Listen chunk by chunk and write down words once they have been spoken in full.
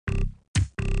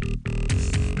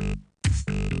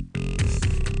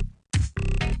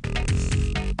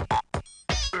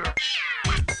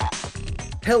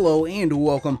Hello and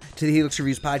welcome to the Helix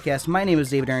Reviews podcast. My name is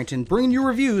David Arrington, bringing you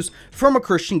reviews from a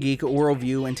Christian geek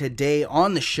worldview, and today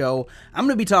on the show, I'm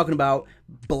going to be talking about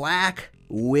Black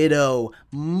Widow.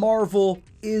 Marvel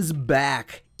is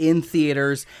back in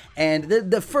theaters, and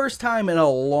the first time in a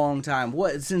long time,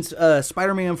 since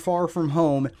Spider-Man Far From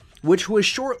Home, which was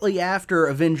shortly after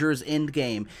Avengers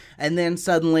Endgame, and then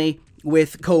suddenly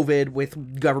with COVID,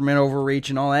 with government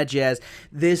overreach and all that jazz,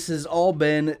 this has all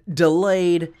been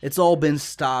delayed, it's all been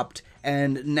stopped,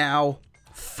 and now,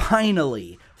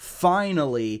 finally,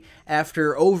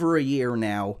 after over a year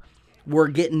now, we're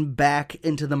getting back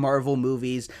into the Marvel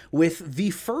movies with the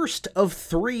first of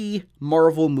 3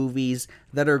 Marvel movies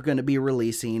that are going to be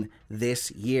releasing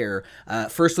this year.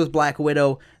 First with Black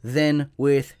Widow, then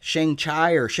with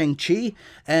Shang-Chi,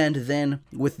 and then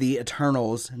with the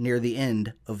Eternals near the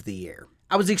end of the year.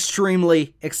 I was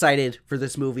extremely excited for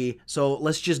this movie, so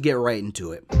let's just get right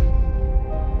into it.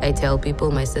 I tell people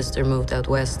my sister moved out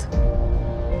west.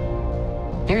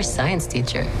 You're a science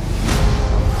teacher.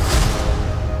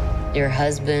 Your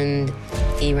husband,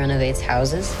 he renovates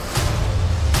houses.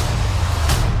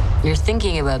 You're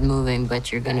thinking about moving,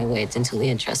 but you're gonna wait until the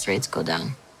interest rates go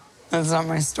down. That's not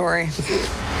my story.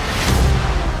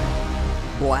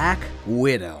 Black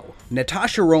Widow.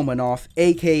 Natasha Romanoff,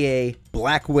 aka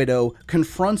Black Widow,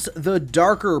 confronts the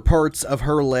darker parts of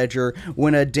her ledger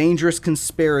when a dangerous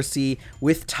conspiracy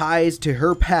with ties to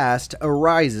her past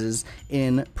arises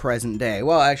in present day.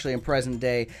 Well, actually, in present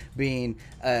day being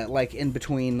like in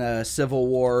between Civil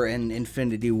War and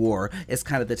Infinity War is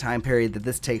kind of the time period that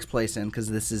this takes place in, because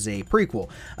this is a prequel.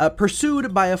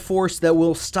 Pursued by a force that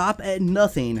will stop at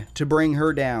nothing to bring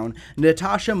her down,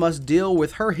 Natasha must deal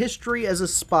with her history as a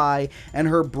spy and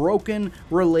her broken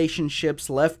relationships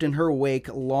left in her wake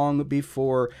long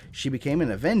before she became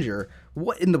an Avenger.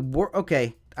 What in the world?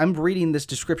 Okay, I'm reading this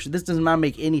description. This does not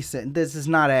make any sense. This is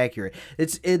not accurate.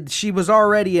 She was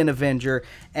already an Avenger,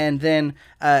 and then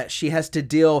she has to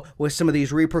deal with some of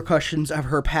these repercussions of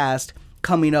her past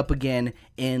coming up again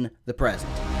in the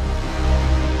present.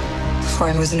 Before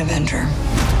I was an Avenger,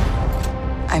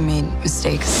 I made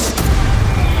mistakes.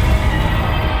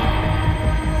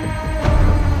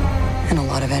 And a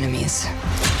lot of enemies.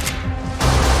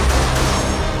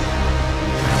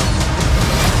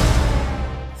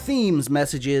 Themes,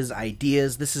 messages,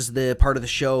 ideas. This is the part of the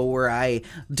show where I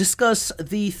discuss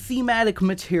the thematic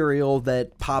material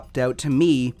that popped out to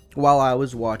me while I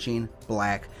was watching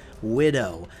Black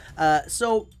Widow.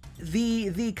 So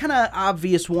the kind of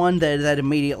obvious one that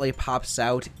immediately pops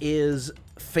out is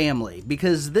family,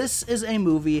 because this is a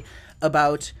movie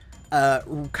about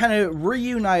kind of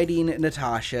reuniting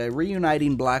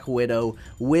Black Widow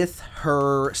with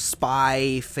her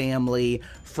spy family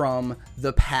from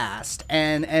the past,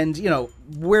 and you know,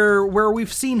 where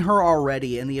we've seen her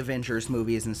already in the Avengers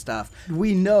movies and stuff.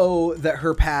 We know that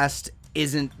her past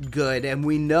isn't good, and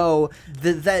we know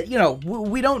that you know,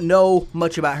 we don't know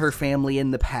much about her family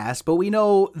in the past, but we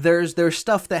know there's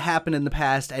stuff that happened in the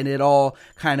past and it all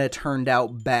kind of turned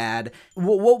out bad.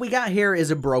 What we got here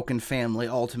is a broken family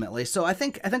ultimately. So I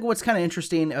think what's kind of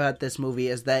interesting about this movie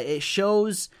is that it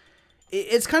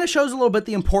kind of shows a little bit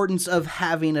the importance of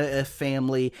having a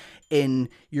family in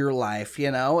your life,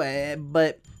 you know,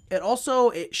 but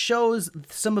it shows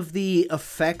some of the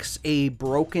effects a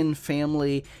broken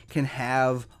family can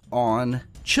have on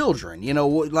children, you know,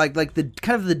 like the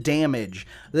kind of the damage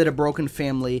that a broken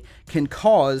family can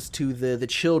cause to the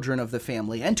children of the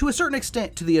family, and to a certain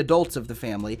extent to the adults of the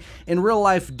family. In real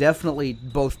life, definitely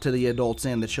both to the adults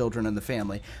and the children of the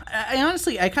family. I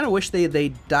honestly kind of wish they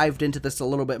dived into this a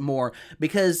little bit more,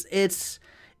 because it's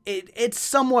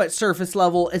somewhat surface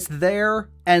level. It's there,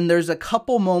 and there's a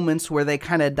couple moments where they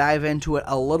kind of dive into it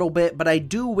a little bit, but I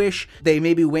do wish they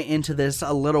maybe went into this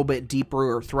a little bit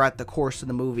deeper throughout the course of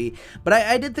the movie. But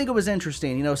I did think it was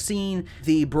interesting, you know, seeing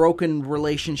the broken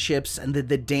relationships and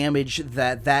the damage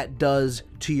that does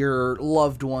to your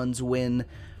loved ones when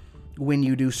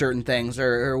you do certain things,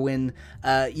 or when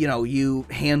you know, you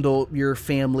handle your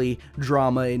family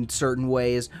drama in certain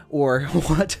ways or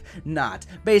what not.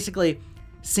 Basically,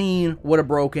 seeing what a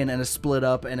broken and a split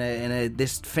up and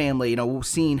this family, you know,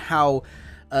 seeing how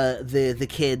the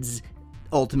kids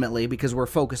ultimately, because we're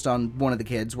focused on one of the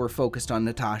kids, we're focused on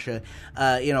Natasha,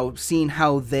 you know, seeing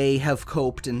how they have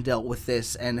coped and dealt with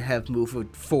this and have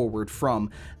moved forward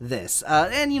from this.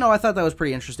 And, you know, I thought that was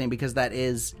pretty interesting because that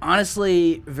is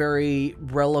honestly very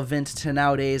relevant to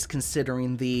nowadays,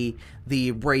 considering the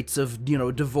rates of, you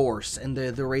know, divorce and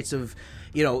the rates of,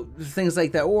 you know, things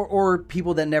like that, or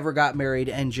people that never got married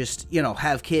and just, you know,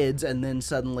 have kids, and then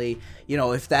suddenly, you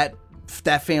know, if that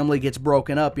family gets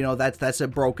broken up, you know, that's a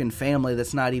broken family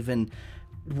that's not even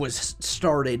was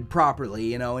started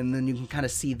properly, and then you can kind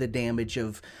of see the damage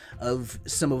of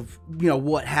some of,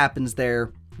 what happens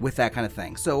there with that kind of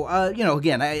thing. So,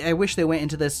 again, I wish they went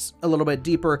into this a little bit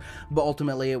deeper, but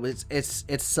ultimately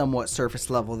it's somewhat surface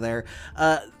level there.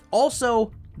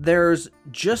 Also, there's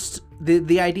just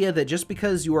the idea that just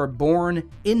because you are born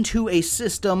into a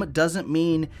system doesn't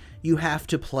mean you have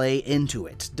to play into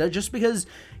it. Just because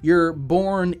you're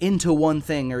born into one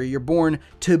thing or you're born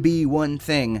to be one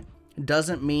thing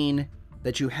doesn't mean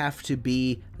that you have to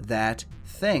be that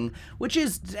thing, which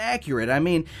is accurate. I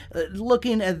mean,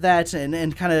 looking at that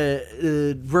and kind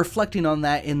of reflecting on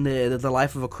that in the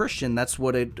life of a Christian, that's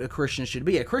what a Christian should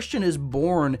be. A Christian is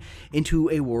born into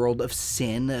a world of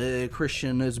sin. A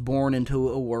Christian is born into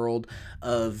a world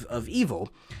of evil.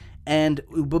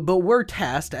 But we're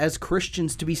tasked as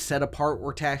Christians to be set apart.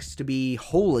 We're tasked to be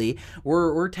holy.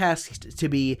 We're tasked to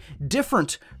be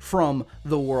different from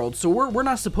the world. So we're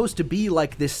not supposed to be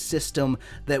like this system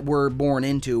that we're born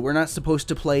into. We're not supposed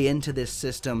to play into this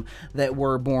system that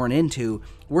we're born into.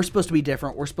 We're supposed to be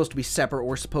different. We're supposed to be separate.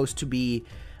 We're supposed to be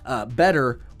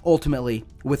better, ultimately,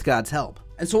 with God's help.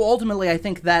 And so ultimately, I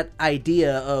think that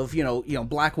idea of,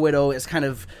 Black Widow is kind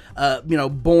of,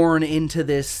 born into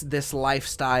this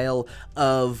lifestyle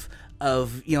of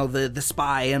the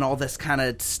spy and all this kind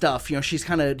of stuff. She's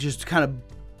kind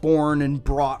of born and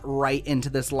brought right into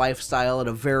this lifestyle at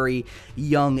a very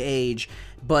young age.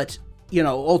 But,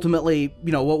 ultimately,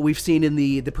 what we've seen in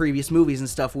the previous movies and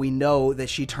stuff, we know that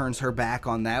she turns her back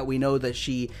on that. We know that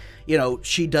she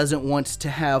doesn't want to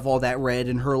have all that red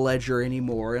in her ledger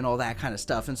anymore and all that kind of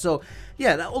stuff. And so,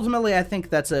 ultimately, I think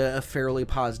that's a fairly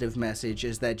positive message,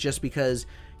 is that just because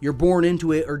you're born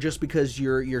into it or just because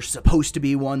you're supposed to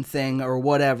be one thing or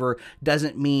whatever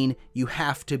doesn't mean you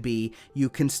have to be. You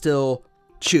can still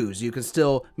choose. You can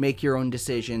still make your own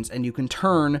decisions, and you can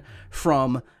turn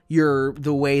from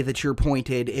the way that you're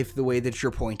pointed if the way that you're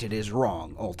pointed is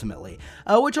wrong, ultimately.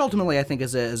 Which ultimately I think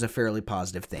is a fairly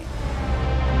positive thing.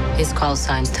 His call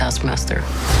sign's Taskmaster.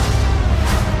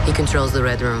 He controls the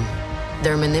Red Room.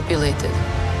 They're manipulated,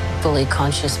 fully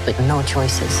conscious, but no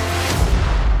choices.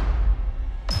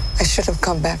 I should have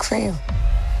come back for you.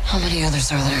 How many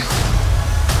others are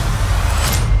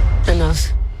there?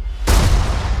 Enough.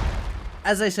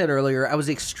 As I said earlier, I was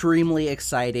extremely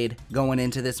excited going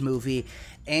into this movie,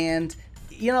 and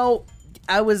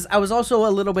I was also a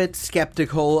little bit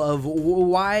skeptical of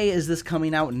why is this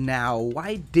coming out now?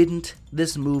 Why didn't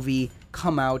this movie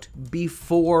come out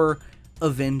before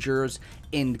Avengers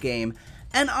Endgame?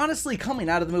 And honestly, coming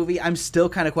out of the movie, I'm still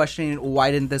kind of questioning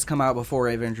why didn't this come out before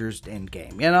Avengers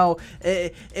Endgame?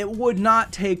 It would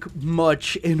not take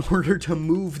much in order to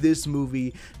move this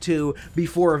movie to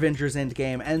before Avengers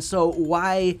Endgame. And so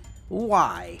why?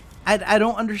 I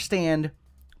don't understand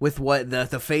with what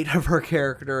the fate of her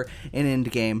character in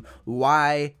Endgame.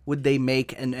 Why would they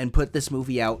make and put this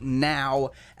movie out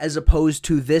now as opposed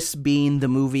to this being the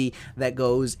movie that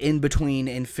goes in between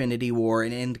Infinity War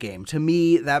and Endgame? To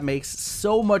me, that makes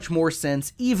so much more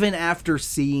sense even after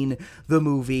seeing the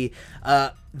movie.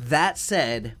 That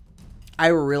said, I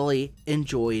really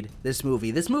enjoyed this movie.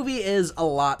 This movie is a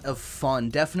lot of fun.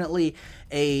 Definitely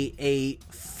a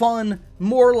fun,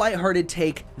 more lighthearted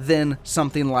take than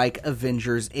something like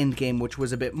Avengers Endgame, which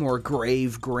was a bit more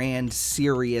grave, grand,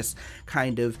 serious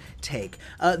kind of take.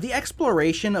 The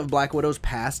exploration of Black Widow's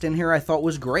past in here I thought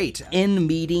was great. In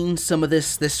meeting some of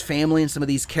this family and some of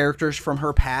these characters from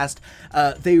her past,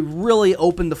 they really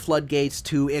opened the floodgates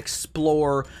to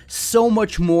explore so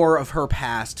much more of her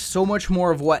past, so much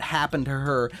more of what happened to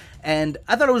her. And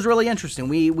I thought it was really interesting.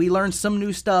 We learned some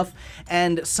new stuff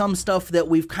and some stuff that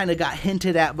we've kind of got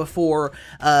hinted at before.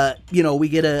 We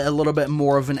get a little bit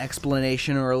more of an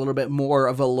explanation or a little bit more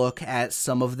of a look at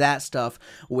some of that stuff,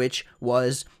 which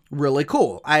was really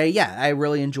cool. I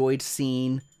really enjoyed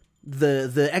seeing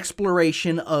the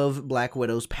exploration of Black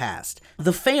Widow's past.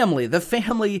 The family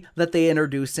that they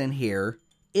introduce in here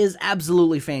is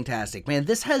absolutely fantastic. Man,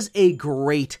 this has a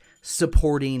great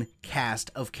supporting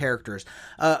cast of characters.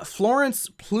 Florence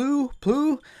Pugh,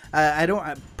 Pugh,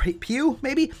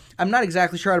 maybe? I'm not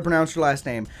exactly sure how to pronounce her last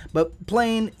name, but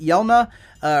playing Yelena,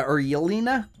 or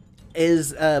Yelena,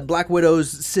 is Black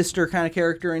Widow's sister kind of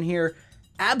character in here.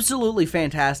 Absolutely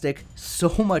fantastic.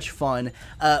 So much fun.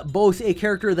 Both a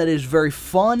character that is very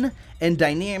fun and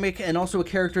dynamic, and also a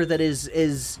character that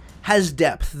is has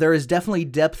depth. There is definitely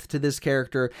depth to this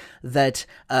character that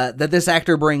this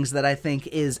actor brings that I think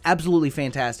is absolutely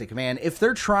fantastic, man. If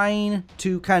they're trying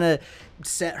to kind of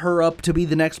set her up to be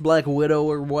the next Black Widow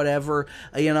or whatever,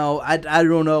 I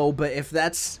don't know, but if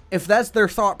that's their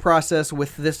thought process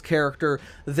with this character,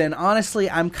 then honestly,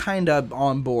 I'm kind of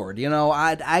on board.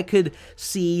 I could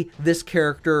see this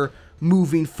character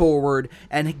moving forward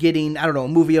and getting, I don't know, a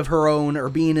movie of her own or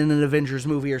being in an Avengers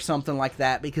movie or something like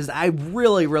that, because I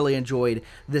really, really enjoyed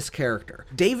this character.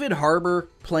 David Harbour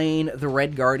playing the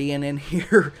Red Guardian in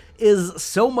here is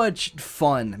so much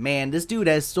fun, man. This dude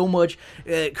has so much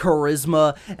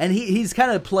charisma, and he's kind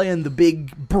of playing the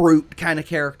big brute kind of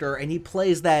character, and he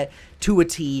plays that to a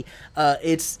T.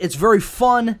 It's very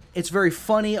fun, it's very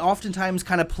funny, oftentimes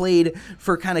kind of played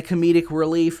for kind of comedic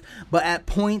relief, but at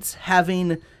points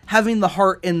having the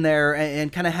heart in there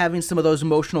and kind of having some of those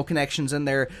emotional connections in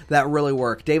there that really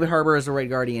work. David Harbour as the Red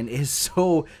Guardian is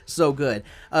so good.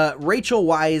 Rachel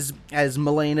Weisz as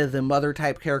Milena, the mother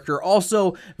type character,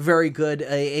 also very good.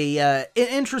 An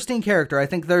interesting character. I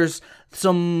think there's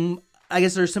some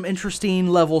interesting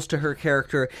levels to her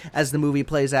character as the movie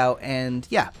plays out, and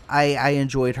yeah, I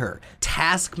enjoyed her.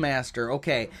 Taskmaster,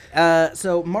 okay.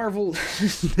 So Marvel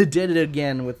did it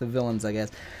again with the villains, I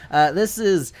guess. This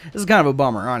is kind of a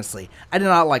bummer, honestly. I did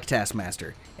not like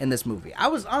Taskmaster in this movie. I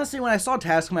was, honestly, when I saw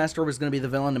Taskmaster was going to be the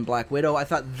villain in Black Widow, I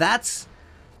thought that's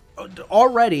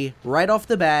already, right off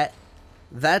the bat,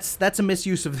 that's a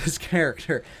misuse of this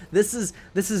character. This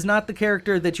is not the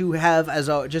character that you have as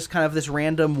just kind of this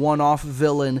random one-off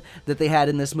villain that they had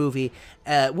in this movie,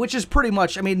 which is pretty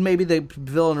much, I mean, maybe the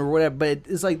villain or whatever, but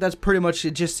it's like that's pretty much,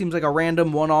 it just seems like a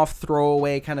random one-off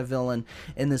throwaway kind of villain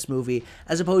in this movie,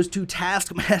 as opposed to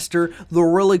Taskmaster, the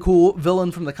really cool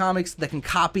villain from the comics that can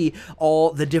copy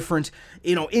all the different,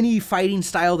 any fighting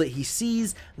style that he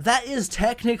sees. That is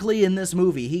technically in this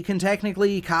movie. He can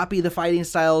technically copy the fighting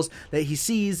styles that he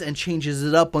sees and changes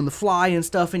it up on the fly and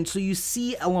stuff, and so you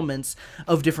see elements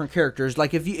of different characters.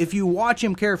 Like if you watch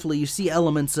him carefully, you see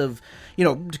elements of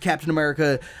Captain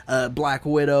America, Black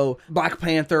Widow, Black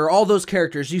Panther, all those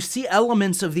characters. You see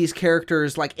elements of these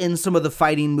characters like in some of the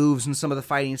fighting moves and some of the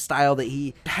fighting style that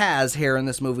he has here in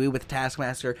this movie with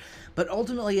Taskmaster. But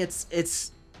ultimately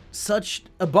it's such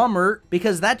a bummer,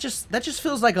 because that just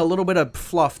feels like a little bit of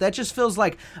fluff. That just feels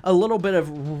like a little bit of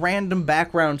random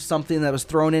background, something that was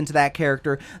thrown into that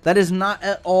character that is not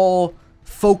at all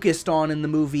focused on in the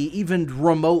movie, even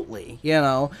remotely.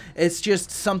 It's just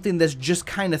something that's just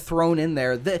kind of thrown in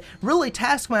there. That really,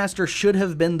 Taskmaster should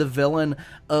have been the villain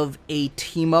of a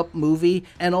team-up movie,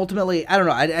 and ultimately, I don't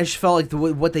know, I just felt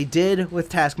like what they did with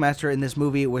Taskmaster in this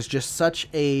movie was just such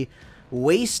a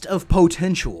waste of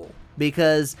potential.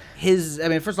 Because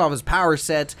first off, his power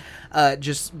set,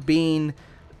 just being,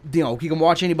 he can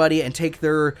watch anybody and take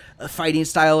their fighting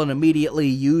style and immediately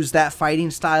use that fighting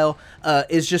style,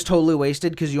 is just totally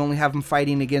wasted, because you only have him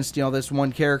fighting against, this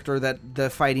one character that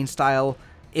the fighting style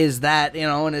is that,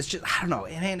 and it's just, I don't know,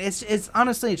 and it's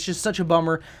honestly, it's just such a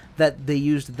bummer that they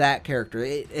used that character.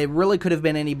 It really could have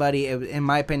been anybody. In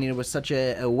my opinion, it was such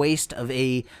a waste of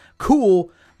a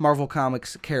cool Marvel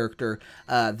Comics character,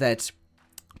 that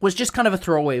was just kind of a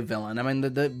throwaway villain. I mean,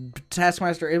 the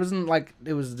Taskmaster, it wasn't like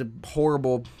it was a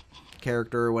horrible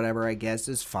character or whatever, I guess.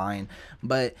 It's fine.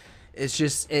 But it's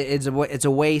just, it's a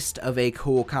waste of a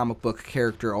cool comic book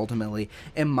character, ultimately,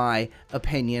 in my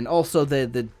opinion. Also,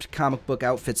 the comic book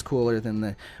outfit's cooler than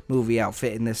the movie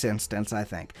outfit in this instance, I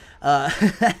think.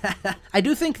 I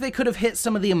do think they could have hit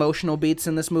some of the emotional beats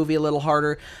in this movie a little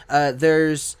harder.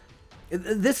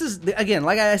 This is, again,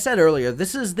 like I said earlier,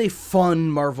 this is the fun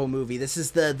Marvel movie. This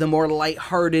is the more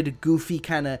lighthearted, goofy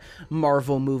kind of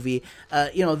Marvel movie.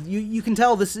 You can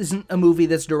tell this isn't a movie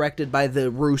that's directed by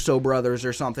the Russo brothers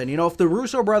or something. If the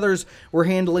Russo brothers were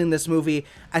handling this movie,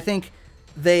 I think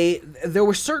there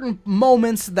were certain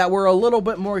moments that were a little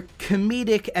bit more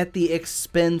comedic at the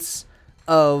expense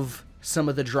of some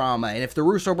of the drama. And if the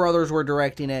Russo brothers were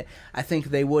directing it, I think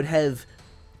they would have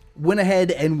went ahead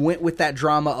and went with that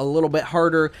drama a little bit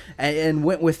harder, and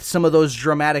went with some of those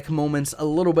dramatic moments a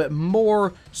little bit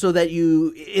more, so that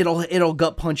it'll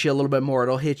gut punch you a little bit more.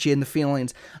 It'll hit you in the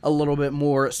feelings a little bit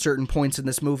more at certain points in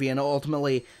this movie. And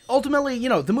ultimately,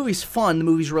 the movie's fun. The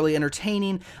movie's really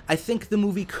entertaining. I think the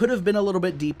movie could have been a little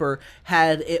bit deeper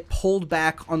had it pulled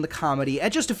back on the comedy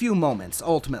at just a few moments.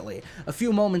 Ultimately, a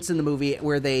few moments in the movie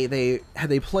where they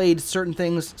played certain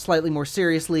things slightly more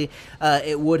seriously,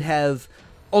 it would have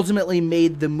ultimately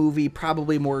made the movie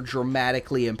probably more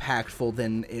dramatically impactful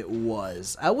than it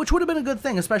was, which would have been a good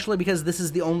thing, especially because this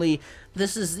is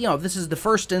the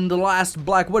first and the last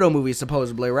Black Widow movie,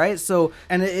 supposedly, right? So,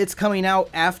 and it's coming out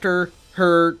after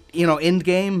her,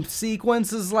 Endgame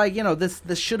sequence is like,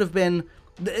 this should have been,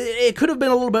 it could have been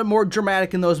a little bit more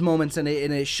dramatic in those moments, and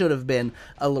it should have been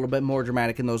a little bit more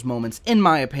dramatic in those moments, in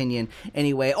my opinion.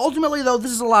 Anyway, ultimately, though,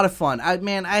 this is a lot of fun.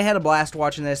 I had a blast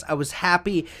watching this. I was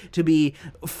happy to be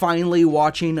finally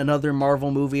watching another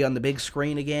Marvel movie on the big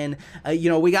screen again.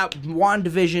 We got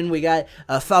WandaVision, we got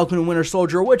Falcon and Winter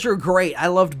Soldier, which are great. I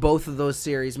loved both of those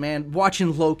series, man.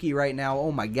 Watching Loki right now,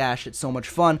 oh my gosh, it's so much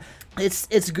fun.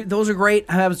 Those are great.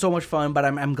 I'm having so much fun, but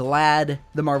I'm glad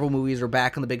the Marvel movies are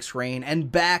back on the big screen and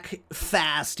back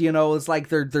fast. It's like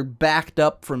they're backed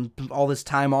up from all this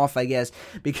time off, I guess,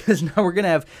 because now we're gonna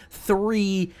have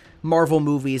 3 Marvel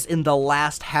movies in the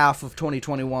last half of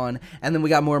 2021, and then we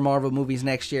got more Marvel movies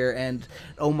next year, and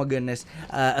oh my goodness,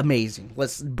 amazing.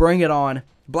 Let's bring it on.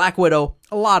 Black Widow,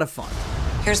 a lot of fun.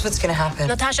 Here's what's gonna happen.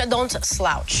 Natasha, don't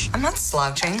slouch. I'm not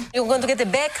slouching. You're going to get a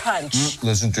back hunch.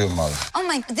 Listen to your mother. Oh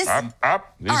my, this... Up, All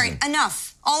right,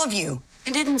 enough. All of you. I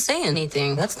didn't say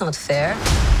anything. That's not fair.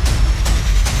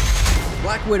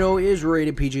 Black Widow is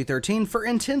rated PG-13 for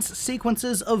intense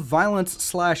sequences of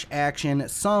violence/action,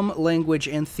 some language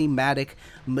and thematic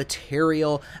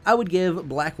material. I would give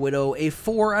Black Widow a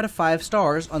 4 out of 5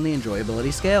 stars on the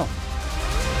enjoyability scale.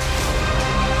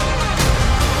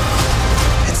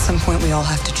 At some point, we all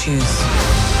have to choose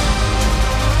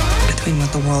between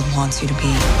what the world wants you to be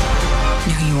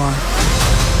and who you are.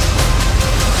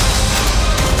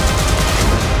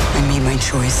 I made my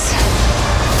choice.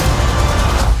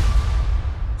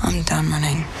 I'm done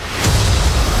running.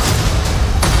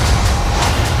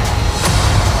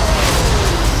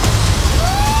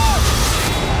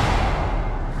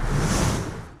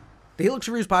 The Helix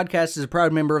Reviews podcast is a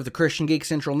proud member of the Christian Geek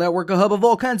Central Network, a hub of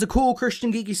all kinds of cool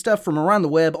Christian geeky stuff from around the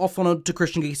web. All funneled to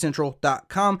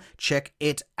ChristianGeekCentral.com. Check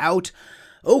it out.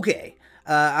 Okay,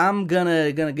 I'm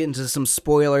gonna get into some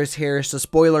spoilers here. So,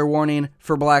 spoiler warning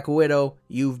for Black Widow.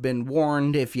 You've been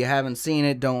warned. If you haven't seen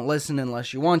it, don't listen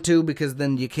unless you want to, because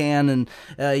then you can. And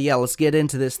let's get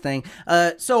into this thing.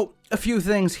 So, a few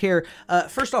things here.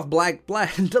 First off,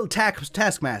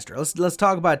 Taskmaster. Let's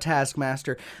talk about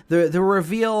Taskmaster. The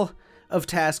reveal of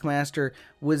Taskmaster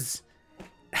was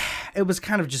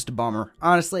kind of just a bummer,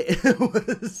 honestly. It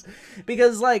was,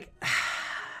 because, like,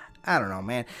 I don't know,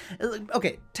 man.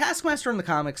 Okay, Taskmaster in the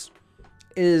comics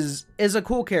is a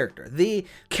cool character. The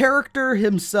character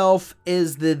himself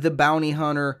is the bounty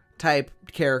hunter type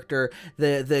character,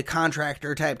 the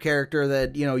contractor type character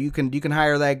that, you can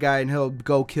hire that guy and he'll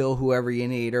go kill whoever you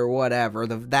need or whatever.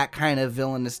 That kind of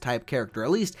villainous type character,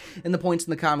 at least in the points in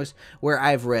the comics where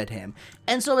I've read him.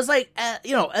 And so it's like,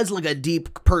 as like a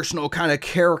deep personal kind of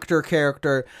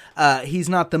character, he's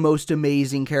not the most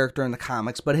amazing character in the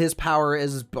comics, but his power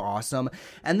is awesome.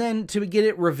 And then to get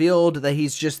it revealed that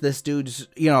he's just this dude's,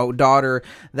 daughter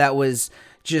that was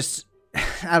just,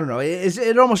 I don't know,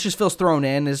 it almost just feels thrown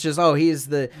in. It's just,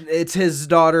 it's his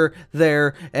daughter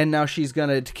there, and now she's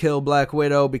gonna kill Black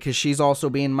Widow because she's also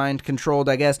being mind controlled,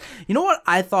 I guess. You know what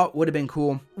I thought would have been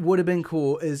cool?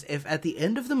 Is if at the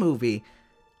end of the movie,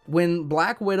 when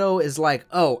Black Widow is like,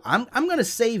 oh, I'm gonna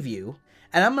save you,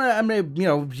 and I'm gonna,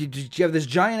 you have this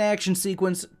giant action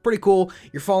sequence, pretty cool.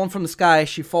 You're falling from the sky.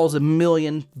 She falls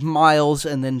 1,000,000 miles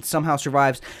and then somehow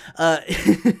survives. And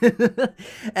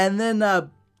then,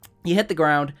 you hit the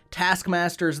ground,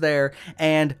 Taskmaster's there,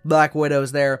 and Black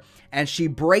Widow's there, and she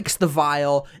breaks the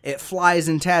vial, it flies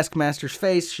in Taskmaster's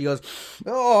face, she goes,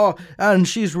 oh, and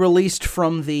she's released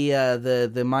from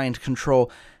the mind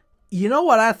control. You know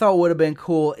what I thought would have been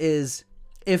cool is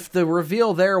if the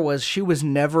reveal there was she was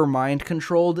never mind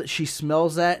controlled, she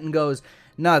smells that and goes,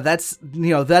 no,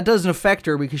 that doesn't affect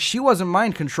her because she wasn't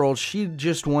mind controlled. She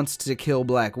just wants to kill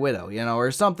Black Widow,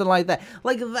 or something like that.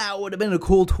 Like, that would have been a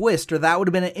cool twist, or that would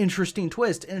have been an interesting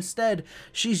twist. Instead,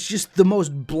 she's just the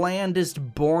most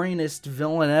blandest, boringest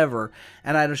villain ever,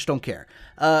 and I just don't care.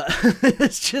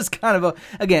 It's just kind of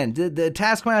again, the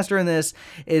Taskmaster in this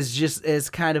is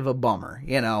kind of a bummer,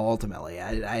 ultimately.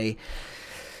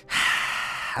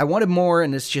 I wanted more,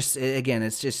 and it's just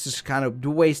kind of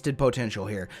wasted potential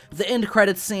here. The end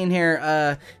credits scene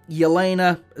here,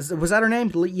 Yelena, was that her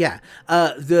name? Yeah.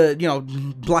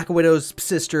 Black Widow's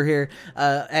sister here,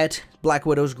 at Black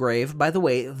Widow's grave. By the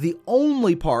way, the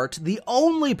only part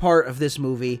of this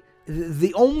movie,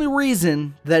 the only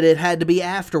reason that it had to be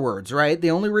afterwards, right?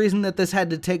 The only reason that this had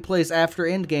to take place after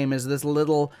Endgame is this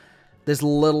little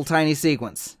tiny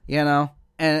sequence,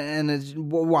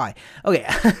 And why? Okay.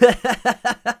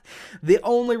 The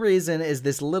only reason is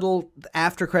this little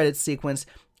after credits sequence.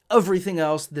 Everything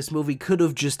else, this movie could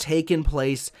have just taken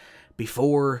place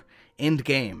before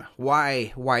Endgame.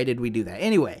 Why did we do that?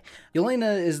 Anyway,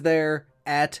 Yelena is there,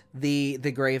 at the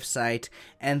gravesite,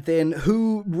 and then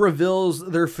who reveals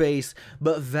their face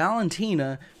but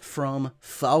Valentina from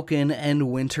Falcon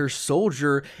and Winter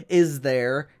Soldier is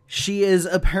there. She is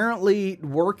apparently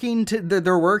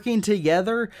they're working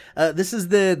together. This is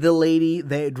the lady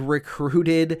that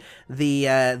recruited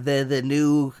the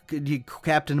new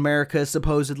Captain America,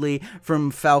 supposedly,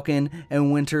 from Falcon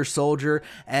and Winter Soldier,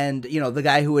 and, you know, the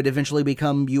guy who would eventually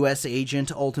become U.S.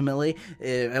 agent, ultimately.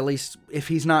 At least, if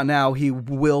he's not now, he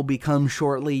will become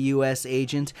shortly U.S.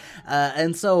 agent.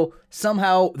 And so,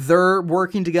 somehow, they're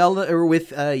working together with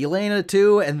Yelena,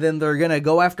 too, and then they're gonna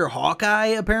go after Hawkeye,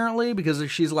 apparently,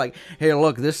 because she's like, hey,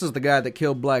 look, this is the guy that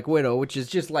killed Black Widow, which is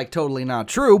just, like, totally not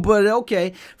true, but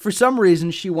okay. For some reason,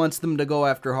 she wants them to go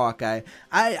after Hawkeye.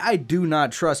 I do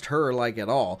not trust her, like, at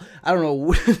all. I don't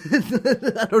know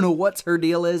I don't know what her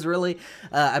deal is, really.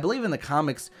 I believe in the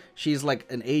comics, she's,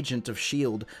 like, an agent of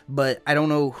S.H.I.E.L.D., but I don't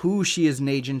know who she is an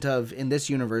agent of in this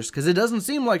universe, because it doesn't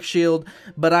seem like S.H.I.E.L.D.,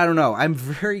 but I don't know. I'm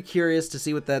very curious to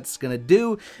see what that's gonna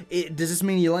do. Does this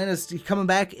mean Yelena's coming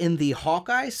back in the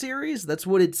Hawkeye series? That's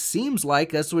what it seems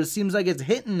like. That's what it seems like it's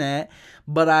hitting at,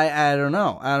 but I don't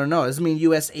know. Does it mean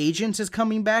U.S. Agent is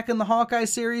coming back in the Hawkeye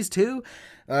series too?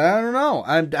 I don't know.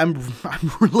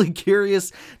 I'm really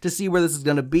curious to see where this is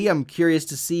gonna be. I'm curious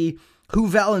to see who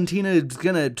Valentina is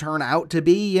gonna turn out to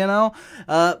be, you know?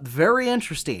 Very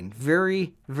interesting.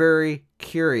 Very, very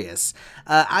curious.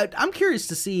 I'm curious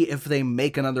to see if they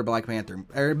make another Black Panther,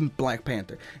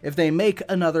 if they make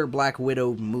another Black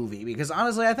Widow movie, because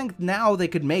honestly, I think now they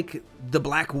could make the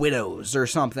Black Widows or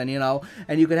something, you know,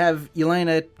 and you could have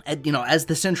Yelena, you know, as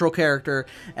the central character,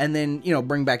 and then, you know,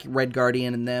 bring back Red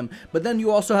Guardian and them, but then you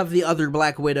also have the other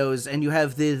Black Widows, and you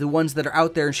have the ones that are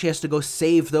out there, and she has to go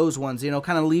save those ones, you know,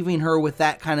 kind of leaving her with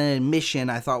that kind of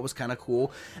mission. I thought was kind of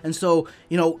cool. And so,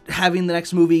 you know, having the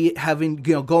next movie, having,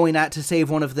 you know, going out to save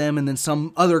one of them, and then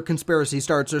some other conspiracy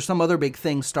starts, or some other big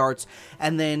thing starts,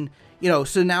 and then, you know,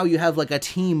 so now you have, like, a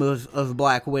team of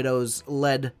Black Widows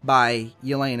led by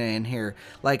Yelena in here.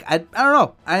 Like, I don't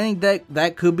know. I think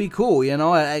that could be cool, you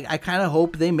know? I kind of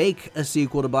hope they make a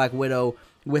sequel to Black Widow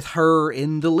with her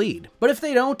in the lead. But if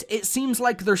they don't, it seems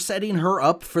like they're setting her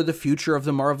up for the future of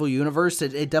the Marvel Universe.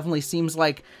 It definitely seems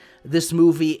like this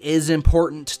movie is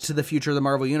important to the future of the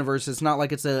Marvel Universe. It's not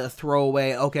like it's a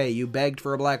throwaway, okay, you begged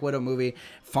for a Black Widow movie,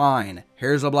 fine,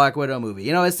 here's a Black Widow movie.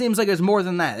 You know, it seems like it's more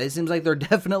than that. It seems like they're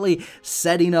definitely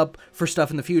setting up for stuff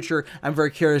in the future. I'm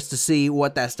very curious to see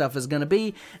what that stuff is going to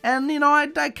be. And, you know, I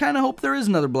kind of hope there is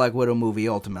another Black Widow movie,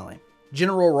 ultimately.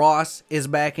 General Ross is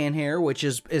back in here, which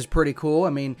is pretty cool. I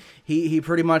mean, he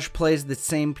pretty much plays the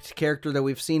same character that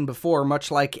we've seen before,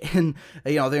 much like in,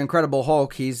 you know, The Incredible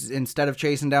Hulk. He's, instead of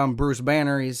chasing down Bruce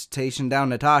Banner, he's chasing down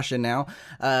Natasha now.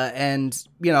 And,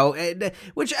 you know,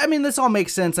 which, I mean, this all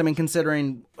makes sense. I mean,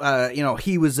 considering, you know,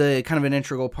 he was a kind of an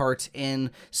integral part in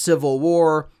Civil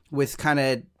War with kind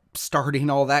of starting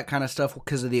all that kind of stuff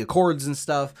because of the Accords and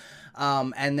stuff.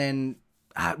 And then,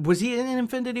 was he in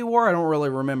Infinity War? I don't really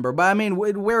remember. But I mean,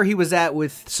 where he was at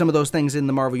with some of those things in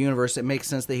the Marvel Universe, it makes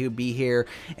sense that he would be here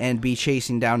and be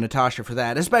chasing down Natasha for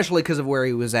that, especially because of where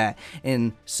he was at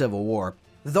in Civil War.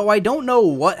 Though I don't know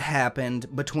what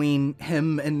happened between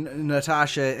him and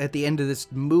Natasha at the end of this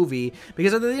movie,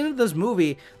 because at the end of this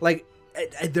movie, like,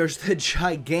 there's the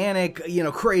gigantic, you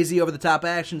know, crazy over-the-top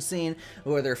action scene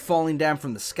where they're falling down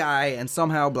from the sky, and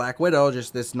somehow Black Widow,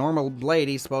 just this normal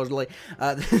lady, supposedly,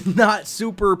 not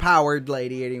super-powered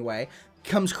lady anyway,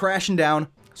 comes crashing down,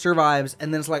 survives,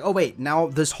 and then it's like, oh wait, now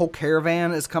this whole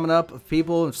caravan is coming up of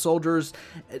people, of soldiers.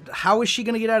 How is she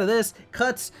gonna get out of this?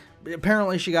 Cuts.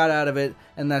 Apparently she got out of it,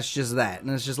 and that's just that.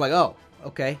 And it's just like, oh,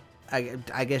 okay,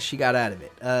 I guess she got out of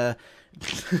it.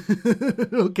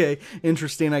 Okay,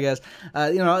 interesting, I guess.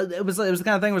 You know, it was the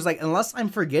kind of thing where it's like, unless I'm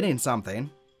forgetting something,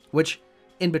 which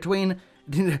in between,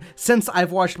 since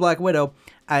I've watched Black Widow,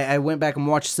 I went back and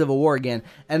watched Civil War again,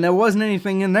 and there wasn't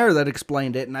anything in there that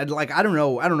explained it, and I don't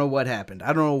know what happened.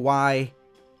 I don't know why,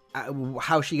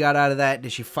 how she got out of that.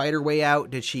 Did she fight her way out?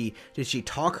 Did she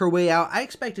talk her way out? I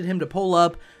expected him to pull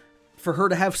up, for her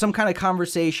to have some kind of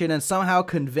conversation and somehow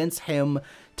convince him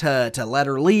to let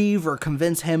her leave, or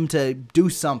convince him to do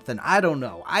something. I don't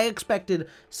know. I expected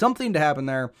something to happen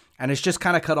there, and it's just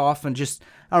kind of cut off, and just,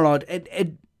 I don't know,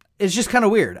 it's just kind of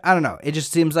weird. I don't know. It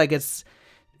just seems like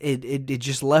it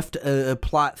just left a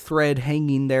plot thread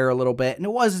hanging there a little bit, and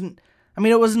it wasn't, I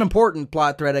mean, it was an important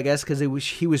plot thread, I guess, because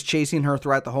he was chasing her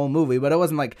throughout the whole movie, but it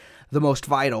wasn't like the most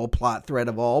vital plot thread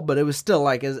of all, but it was still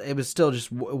like, it was still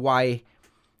just, why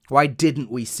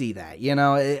didn't we see that? You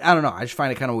know, I don't know. I just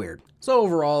find it kind of weird. So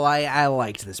overall, I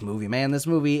liked this movie, man. This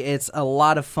movie, it's a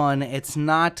lot of fun. It's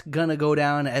not gonna go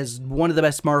down as one of the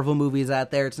best Marvel movies out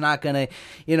there. It's not gonna,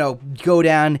 go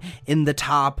down in the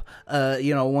top,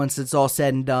 once it's all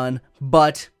said and done.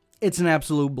 But it's an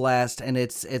absolute blast, and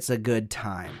it's a good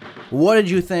time. What did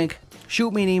you think?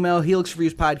 Shoot me an email,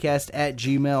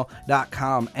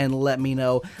 helixreviewspodcast@gmail.com, and let me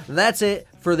know. That's it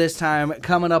for this time.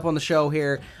 Coming up on the show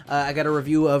here, I got a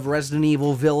review of Resident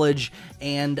Evil Village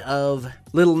and of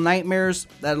Little Nightmares.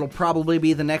 That'll probably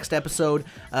be the next episode,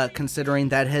 considering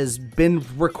that has been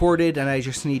recorded and I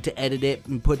just need to edit it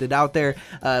and put it out there.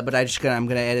 But I'm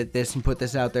gonna edit this and put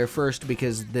this out there first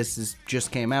because this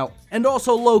just came out. And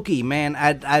also Loki, man.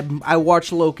 I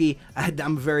watched Loki.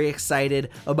 I'm very excited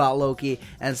about Loki,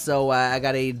 and so I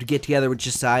gotta get together with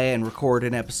Josiah and record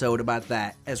an episode about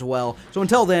that as well. So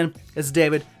until then, it's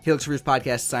David, Helix Reviews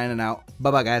Podcast, signing out.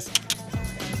 Bye-bye, guys.